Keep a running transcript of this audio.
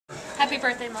Happy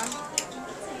birthday, Mom.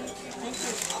 Thank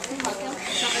you.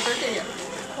 It's not my birthday yet.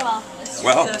 Well,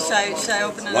 so should I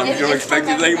open it as long as you don't expect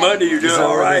anything Monday, you're doing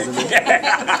all right. Mom, it's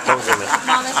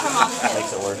for Mom.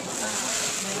 Makes it worse.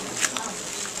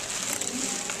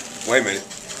 Wait a minute.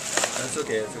 That's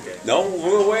okay, it's okay. No,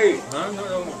 we'll wait. Huh? No,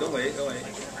 don't wait, don't wait.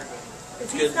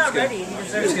 It's good. He's not ready. He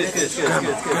deserves it. It's good.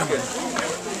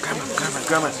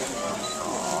 Grandma. I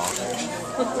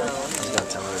was gonna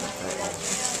tell her that.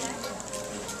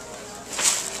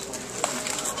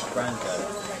 Brian got it.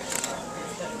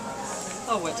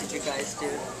 Oh, what did you guys do?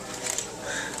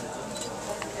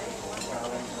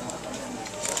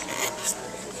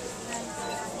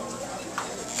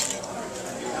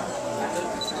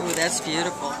 Ooh, that's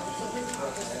beautiful.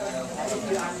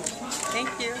 Thank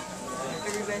you,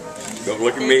 everybody. Don't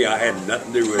look at me. I had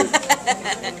nothing to do with it.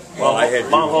 Well,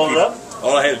 Mom, hold it up.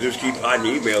 All I had to do is keep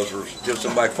hiding emails until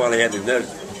somebody finally had to know.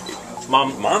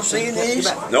 Mom seeing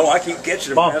these? No, I keep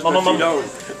catching them. Mom. You don't.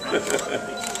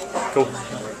 Cool.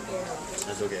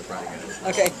 That's okay, Brian got it.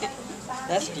 Okay,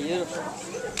 that's beautiful.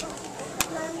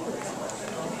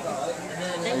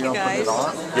 Thank you guys. You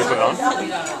put it on?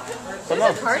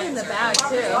 There's a card in the bag,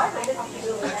 too.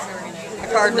 A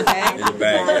card in the bag? In the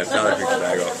bag. That's not a big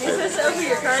bag off He there. says open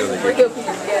your card before you open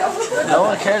your scale. No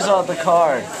one cares about the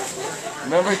card.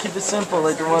 Remember, keep it simple,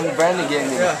 like the one Brandon gave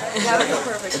me. That was a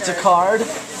perfect It's a card.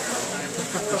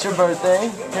 It's your birthday.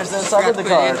 Here's the inside of the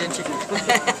card. Yeah,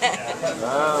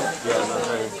 that's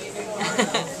right.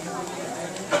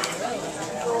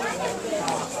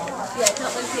 Yeah,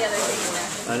 don't look the other thing in there.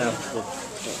 I know.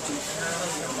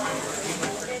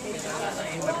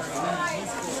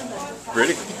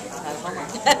 Pretty?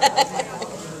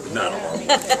 Not a lot.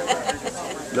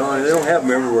 No, they don't have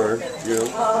them everywhere, you know.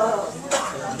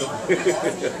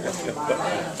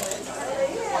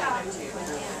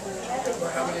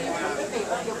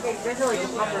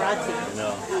 No.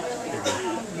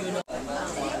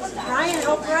 Ryan,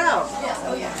 help her out.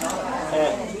 Hey,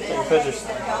 take pictures.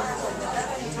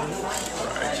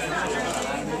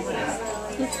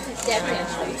 Dad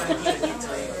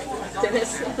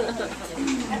Dennis.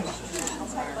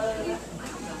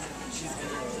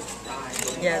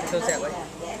 Yeah, it goes that way.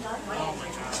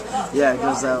 Yeah, it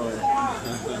goes that way.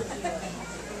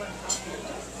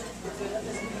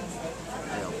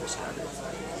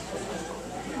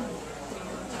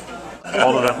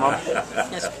 Hold it up, Mom.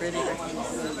 That's pretty.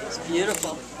 It's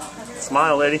beautiful.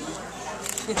 Smile, lady.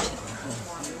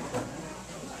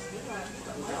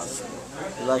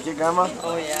 You like it, Grandma?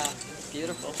 Oh yeah,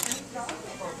 beautiful.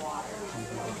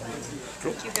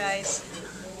 Thank you guys.